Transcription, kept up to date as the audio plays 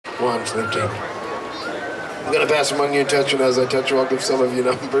1, sleep team. I'm going to pass among you and touch, and as I touch you, I'll give some of you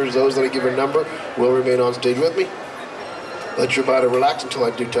numbers. Those that I give a number will remain on stage with me. Let your body relax until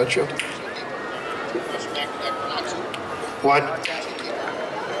I do touch you. 1,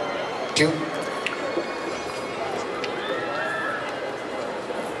 2,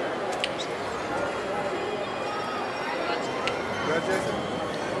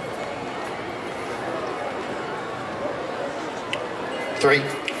 3,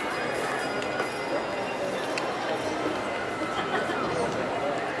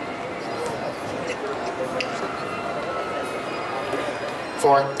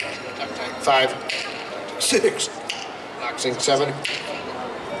 4, 5, 6, relaxing, 7,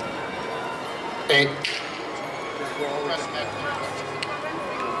 8,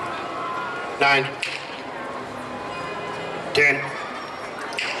 9, 10,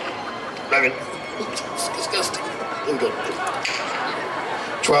 11, it's disgusting,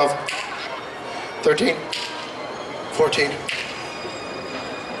 12, 13, 14,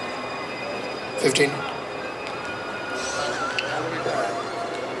 15,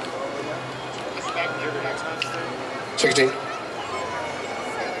 16.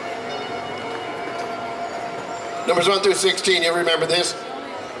 Numbers 1 through 16, you remember this?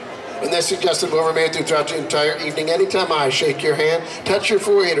 And this suggested will remain throughout the entire evening. Anytime I shake your hand, touch your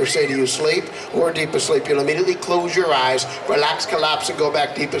forehead, or say to you, sleep, or deep asleep, you'll immediately close your eyes, relax, collapse, and go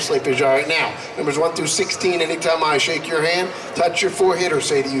back deep asleep as you are right now. Numbers 1 through 16, anytime I shake your hand, touch your forehead, or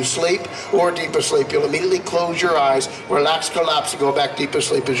say to you, sleep, or deep asleep, you'll immediately close your eyes, relax, collapse, and go back deep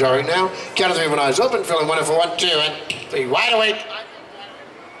asleep as you are right now. Count of 3 with eyes open, feeling wonderful. 1, 2, and 3, wide awake.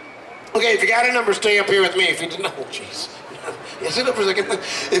 Okay, if you got a number, stay up here with me. If you didn't, oh, jeez. Yeah, sit up for a second.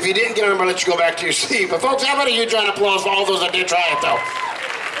 If you didn't get a number, I'll let you go back to your seat. But folks, how about a huge round of applause for all those that did try it, though?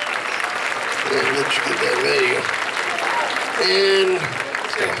 Yeah, let you get that. There you go. And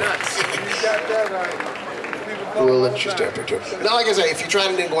Stay nuts. You got that right. we'll let you stay up here too. Now, like I say, if you tried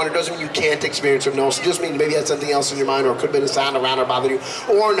and didn't go on, it doesn't mean you can't experience hypnosis. It just means maybe you had something else in your mind, or it could have been a sound around or bothered you,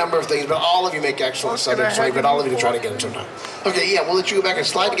 or a number of things. But all of you make excellent subjects, so I invite all of you to try to get them sometime. Okay, yeah, we'll let you go back and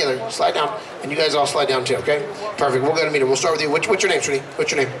slide together. Slide down. And you guys all slide down too, okay? Perfect. We'll go to a meeting. We'll start with you. What's your name, sweetie?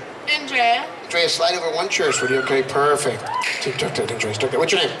 What's your name? Andrea. Andrea, slide over 1 chair, sweetie. Okay, perfect. Andrea,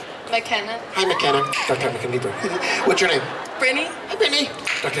 what's your name? McKenna. Hi, McKenna. Dr. McKenna. What's your name? Brittany. Hi, Brittany.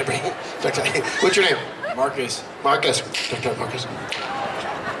 Dr. Brittany. What's your name? Marcus. Marcus. Dr. Marcus.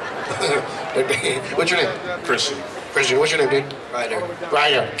 What's your name? Christian. Christian. What's your name, dude? Ryder.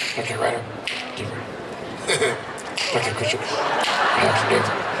 Ryder. Okay, Ryder. Okay, Christian. That's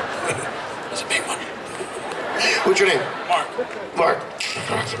a big one. What's your name? Mark. Mark.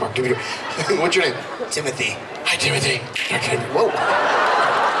 Mark, give me your... What's your name? Timothy. Hi, Timothy. Okay. Whoa.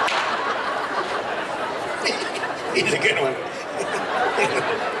 He's a good one.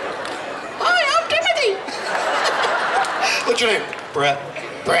 Hi, I'm Timothy. What's your name? Brett.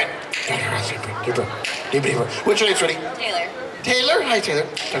 Brett. What's your name, sweetie? Taylor. Taylor? Hi, Taylor.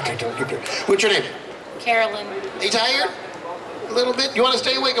 Okay, Taylor. What's your name? Carolyn. Are you tired? A little bit? You want to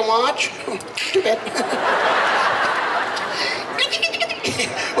stay awake and watch? Too bad.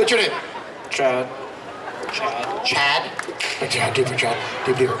 What's your name? Chad. Chad? Chad, deeper, Chad.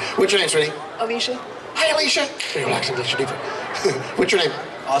 Deeper. What's your name, sweetie? Alicia. Hi, Alicia. Relax, Alicia, deeper. What's your name?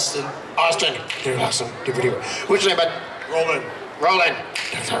 Austin. Austin. Relax, deeper. What's your name, bud? Roland. Roland.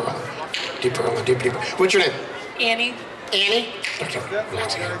 Roland. Deeper, Roland, deeper. What's your name? Annie. Annie? Okay,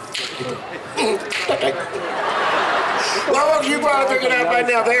 relax again. Deeper. Okay. Well, you probably figured out by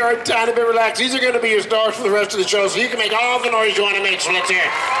now, they are a tiny bit relaxed. These are going to be your stars for the rest of the show, so you can make all the noise you want to make, so let's hear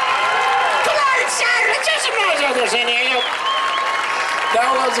it. Come on, it's Saturday. Let's hear some noise out there, San Diego.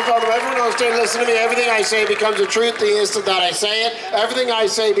 Now, loves and fellows, everyone on stage, listen to me. Everything I say becomes a truth the instant that I say it. Everything I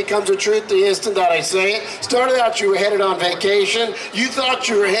say becomes a truth the instant that I say it. Started out, you were headed on vacation. You thought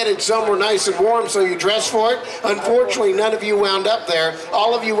you were headed somewhere nice and warm, so you dressed for it. Unfortunately, none of you wound up there.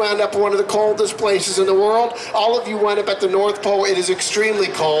 All of you wound up in one of the coldest places in the world. All of you wound up at the North Pole. It is extremely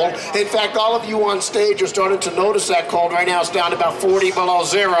cold. In fact, all of you on stage are starting to notice that cold. Right now, it's down to about 40 below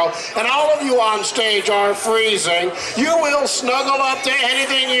zero. And all of you on stage are freezing. You will snuggle up to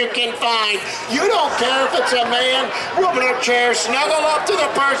anything you can find. You don't care if it's a man, woman, or chair. Snuggle up to the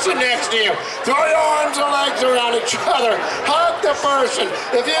person next to you. Throw your arms and legs around each other. Hug the person.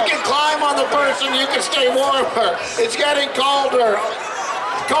 If you can climb on the person, you can stay warmer. It's getting colder.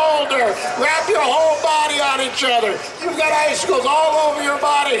 Colder. Wrap your whole body on each other. You've got icicles all over your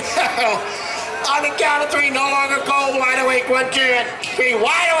body. On the count of 3, no longer cold, wide awake. 1, 2, and 3,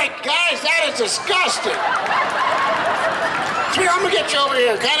 wide awake. Guys, that is disgusting. I'm gonna get you over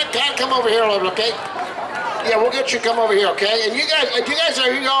here. Kind of come over here a little bit, okay? Yeah, we'll get you to come over here, okay? And you guys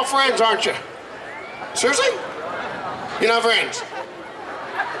are all friends, aren't you? Seriously? You're not friends?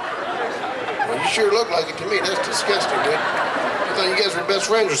 Well, you sure look like it to me. That's disgusting, dude. I thought you guys were best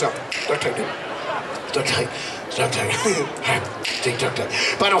friends or something. Duck tag, dude. Duck tag. Duck tag. Take duck tag.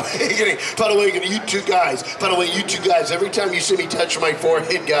 By the way, you two guys, every time you see me touch my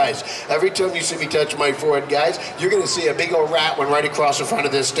forehead, guys, you're going to see a big old rat one right across the front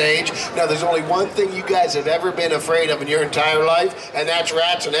of this stage. Now, there's only one thing you guys have ever been afraid of in your entire life, and that's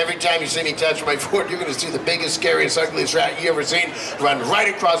rats. And every time you see me touch my forehead, you're going to see the biggest, scariest, ugliest rat you ever seen run right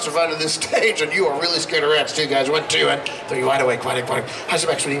across the front of this stage, and you are really scared of rats too, guys. 1, 2, and 3, wide awake. How's the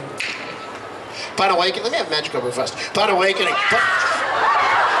back, sweetie? Upon awakening, let me have magic over first. Upon awakening.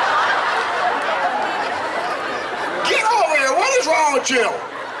 Get over here! What is wrong with you?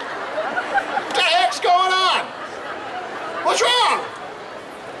 What the heck's going on? What's wrong?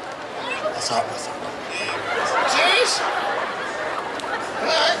 What's up? Serious?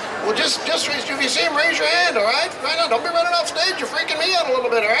 All right. Well, just if you see him, raise your hand, all right? Right now, don't be running off stage. You're freaking me out a little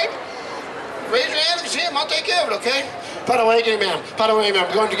bit, all right? Raise your hand if you see him. I'll take care of it, okay? By the way, ma'am,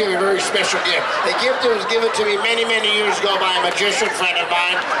 I'm going to give you a very special gift. A gift that was given to me many, many years ago by a magician friend of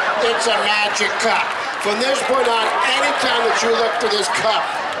mine. It's a magic cup. From this point on, anytime that you look to this cup,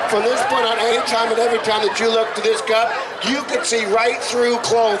 anytime and every time that you look to this cup, you can see right through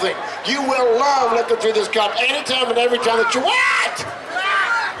clothing. You will love looking through this cup anytime and every time that you... What?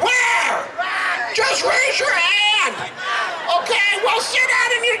 Where? Just raise your hand. Okay, well, sit down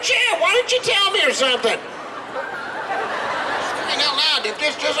in your chair. Why don't you tell me or something? Hell now,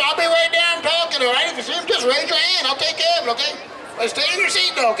 I'll be right down talking, all right? If you see him, just raise your hand. I'll take care of it, okay? Stay in your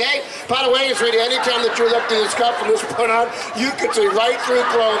seat, though, okay? By the way, sweetie, anytime that you look to this cup from this point on, you can see right through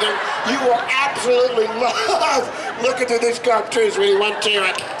clothing. You will absolutely love looking through this cup, too, sweetie. 1, 2,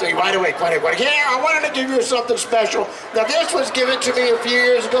 3, wide awake. Yeah, I wanted to give you something special. Now, this was given to me a few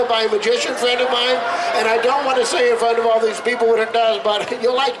years ago by a magician friend of mine, and I don't want to say in front of all these people what it does, but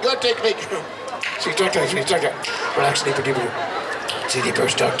you'll like it. Go take a picture. See, duck tag, sweetie, duck tag. Relax, deeper. See, deeper,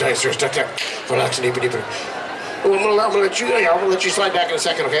 duck tag, relax, deeper. Oh, I'm gonna let you slide back in a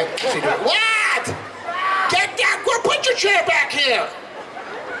second, okay? See, what? Get down! Go put your chair back here!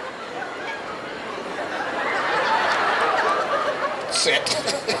 Sit.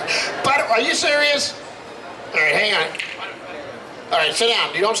 But are you serious? All right, hang on. All right, sit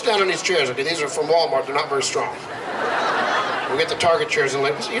down. You don't stand on these chairs, okay? These are from Walmart. They're not very strong. We'll get the Target chairs and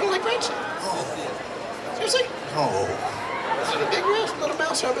you don't like rats? Oh. Seriously? Oh. Was it a big mouse, little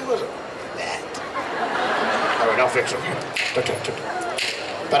mouse? How big was it? That. All right, I'll fix it.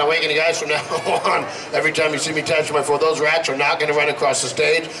 By the way, guys, from now on, every time you see me touch my foot, those rats are not going to run across the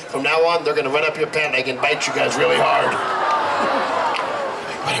stage. From now on, they're going to run up your pant leg and bite you guys really hard.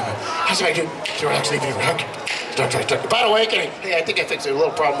 Whatever. How's it, dude? Relax, leave it. Okay. By the way, hey, I think I fixed a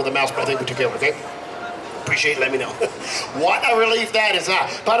little problem with the mouse, but I think we took care of it, okay? Appreciate it, let me know. What a relief that is, huh?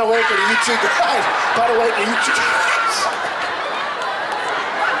 By the way, you two guys.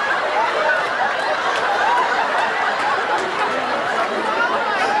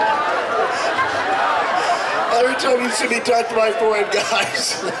 Every time you see me touch my forehead,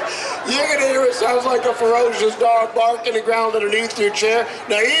 guys, you're going to hear it sounds like a ferocious dog barking the ground underneath your chair.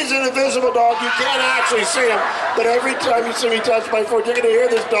 Now, he's an invisible dog. You can't actually see him. But every time you see me touch my forehead, you're going to hear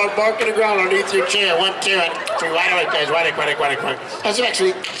this dog barking the ground underneath your chair. 1, 2, 3, wide awake, guys. Wide awake. That's it,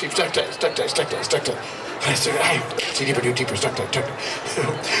 actually. See, stuck tight. See, deeper, stuck tight.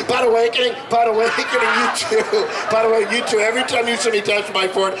 By the way, you two, every time you see me touch my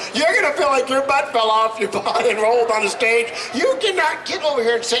forehead, you're going to feel like your butt fell off your body and rolled on the stage. You cannot get over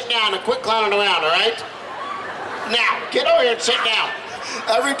here and sit down and quit clowning around, all right? Now, get over here and sit down.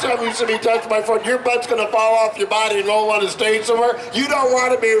 Every time you see me touch my foot, your butt's going to fall off your body and roll on the stage somewhere. You don't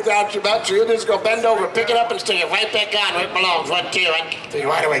want to be without your butt, so you'll just go bend over, pick it up, and stick it right back on where it belongs. 1, 2, 3,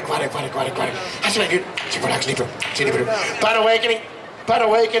 wide awake. That's what I do. Relax, deeper. By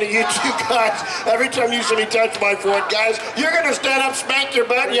awakening, you two guys, every time you see me touch my foot, guys, you're going to stand up, spank your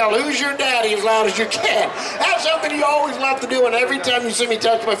butt, and yell, "Who's your daddy?" as loud as you can. That's something you always love to do, and every time you see me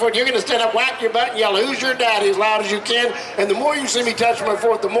touch my foot, you're going to stand up, whack your butt, and yell, "Who's your daddy?" as loud as you can. And the more you see me touch my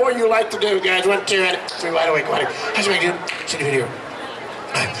foot, the more you like to do, guys. 1, 2, 3, wide awake. That's what I do. See the video.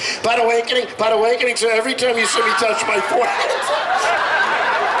 By awakening, so every time you see me touch my foot,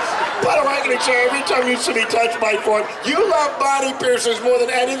 so every time you see me touch my foot, you love body piercings more than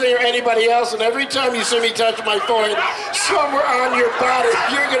anything or anybody else, and every time you see me touch my foot, somewhere on your body,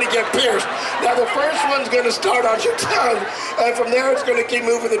 you're going to get pierced. Now, the first one's going to start on your tongue, and from there, it's going to keep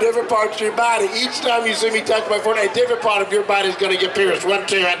moving to different parts of your body. Each time you see me touch my foot, a different part of your body is going to get pierced. 1,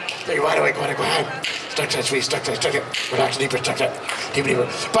 2, 3, wide awake. Stuck tight, sweetie, stuck tight, stuck tight. Relax deeper, stuck tight. Deeper, deeper.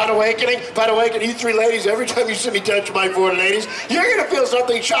 Upon awakening, you three ladies, every time you see me touch my foot, ladies, you're going to feel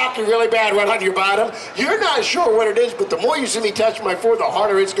something shocking really bad right on your bottom. You're not sure what it is, but the more you see me touch my foot, the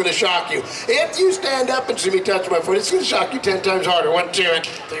harder it's going to shock you. If you stand up and see me touch my foot, it's going to shock you 10 times harder. 1, 2, and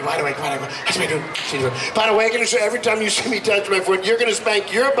 3. Wide awake, wide awake. That's what I do. Upon awakening, so every time you see me touch my foot, you're going to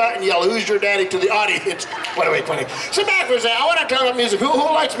spank your butt and yell, "Who's your daddy?" to the audience. Wide awake, wide awake. Sit back for a second. I want to talk about music. Who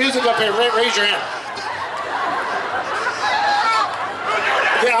likes music up here? Raise your hand.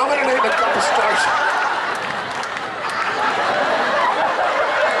 Yeah, I'm gonna name a couple stars.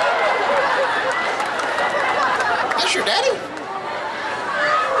 That's your daddy?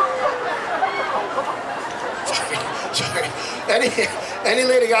 Sorry. Any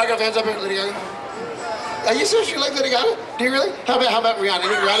Lady Gaga fans up here? Lady Gaga? Are you serious? You like Lady Gaga? Do you really? How about Rihanna?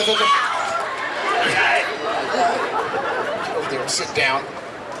 Any Rihanna fans up? Get over there and sit down.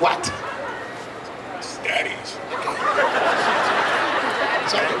 What? It's daddies.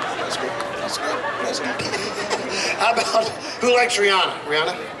 That's good. That's good. That's good. How about, who likes Rihanna?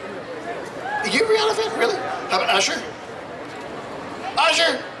 Rihanna? Are you a Rihanna fan? Really? How about Usher?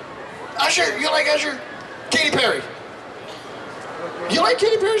 Usher! Usher! You like Usher? Katy Perry? You like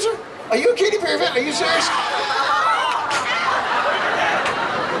Katy Perry, sir? Are you a Katy Perry fan? Are you serious?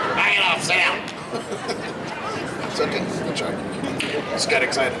 Bang it off, sit down. It's okay. It's all right. Just got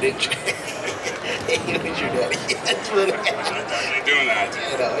excited, didn't you? Who's your daddy? That's what it is. Doing that.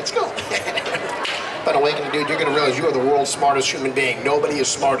 You know, it's cool. But awakening, dude, you're going to realize you are the world's smartest human being. Nobody is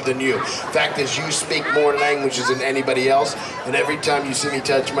smarter than you. Fact is, you speak more languages than anybody else, and every time you see me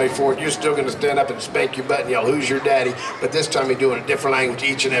touch my foot, you're still going to stand up and spank your butt and yell, "Who's your daddy?" But this time you do it in a different language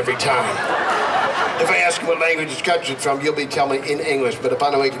each and every time. If I ask you what language this country is from, you'll be telling me in English. But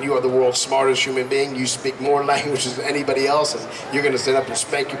upon awakening, you are the world's smartest human being. You speak more languages than anybody else, and you're going to stand up and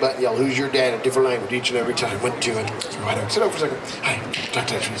spank your butt and yell, "Who's your dad?" in a different language each and every time. 1, 2, and right. Sit over for a second. Hi. Stuck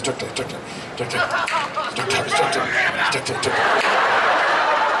tight, stuck tight, stuck tight, stuck tight, stuck tight, stuck tight, stuck tight.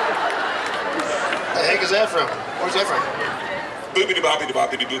 The heck is that from? Where's that from? Boopity boppity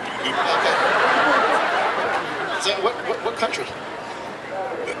boppity boopity boop. Okay. Is that what country?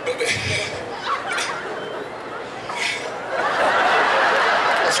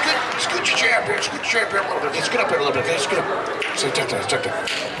 Scoot your chair up here. Scoot your chair up here a little bit. Let's get up here a little bit. Let's get up. So tuck tight.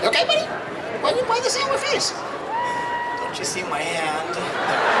 You okay, buddy? Why the sound of my face? Don't you see my hand?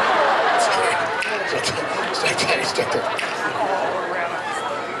 Stuck tight.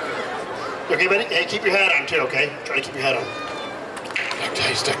 You okay, buddy? Hey, keep your hat on too, okay? Try to keep your hat on.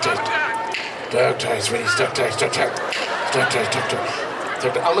 Stuck tight. Stuck tight, sweetie. Stuck tight.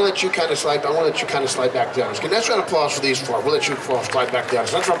 I'm gonna let you kind of slide. I want to let you kind of slide back down. Okay, let's round of applause for these four. We'll let you slide back down.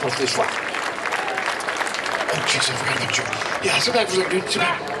 So let's round of applause for these four. Oh, jeez, I forgot about you. Yeah, sit back for a second, dude. Sit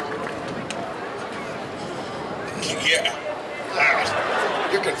back. Yeah. All right.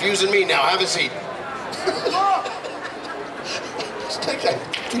 You're confusing me now. Have a seat. Take that.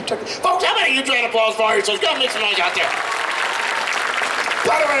 Folks, how many of you trying to applause for yourselves? Go make some noise out there.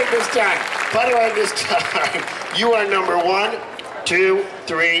 By the way, this time, you are number 1, 2,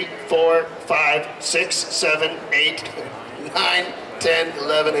 3, 4, 5, 6, 7, 8, 9, 10,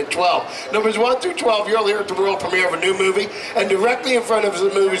 11, and 12. Numbers 1 through 12, you're all here at the world premiere of a new movie, and directly in front of us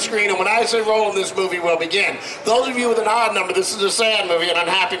is the movie screen, and when I say roll, this movie will begin. Those of you with an odd number, this is a sad movie, an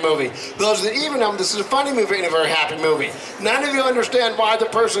unhappy movie. Those with an even number, this is a funny movie and a very happy movie. None of you understand why the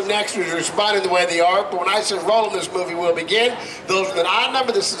person next to you is responding the way they are, but when I say roll, this movie will begin. Those with an odd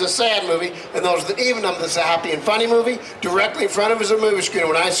number, this is a sad movie, and those with an even number, this is a happy and funny movie. Directly in front of us is a movie screen.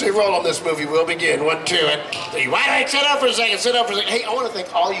 When I say roll, this movie will begin. 1, 2, and 3. Why do I sit up for a second? Sit up for a second. Hey, I want to thank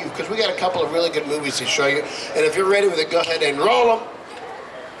all you, because we got a couple of really good movies to show you. And if you're ready with it, go ahead and roll them.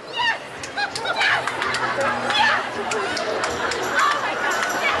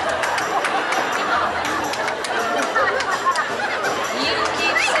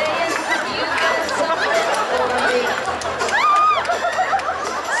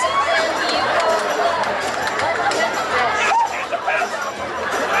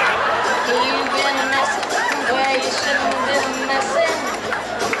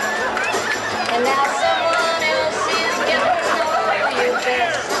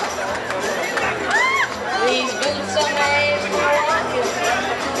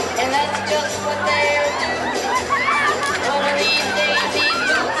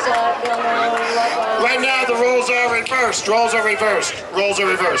 Right now, the roles are reversed. Roles are reversed. Roles are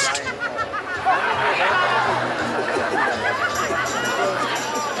reversed.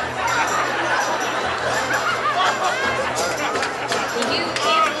 You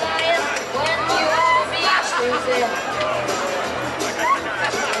keep lying when you ought to be truthing.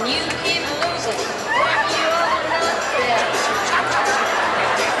 And you keep losing when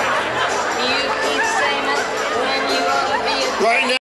Right now.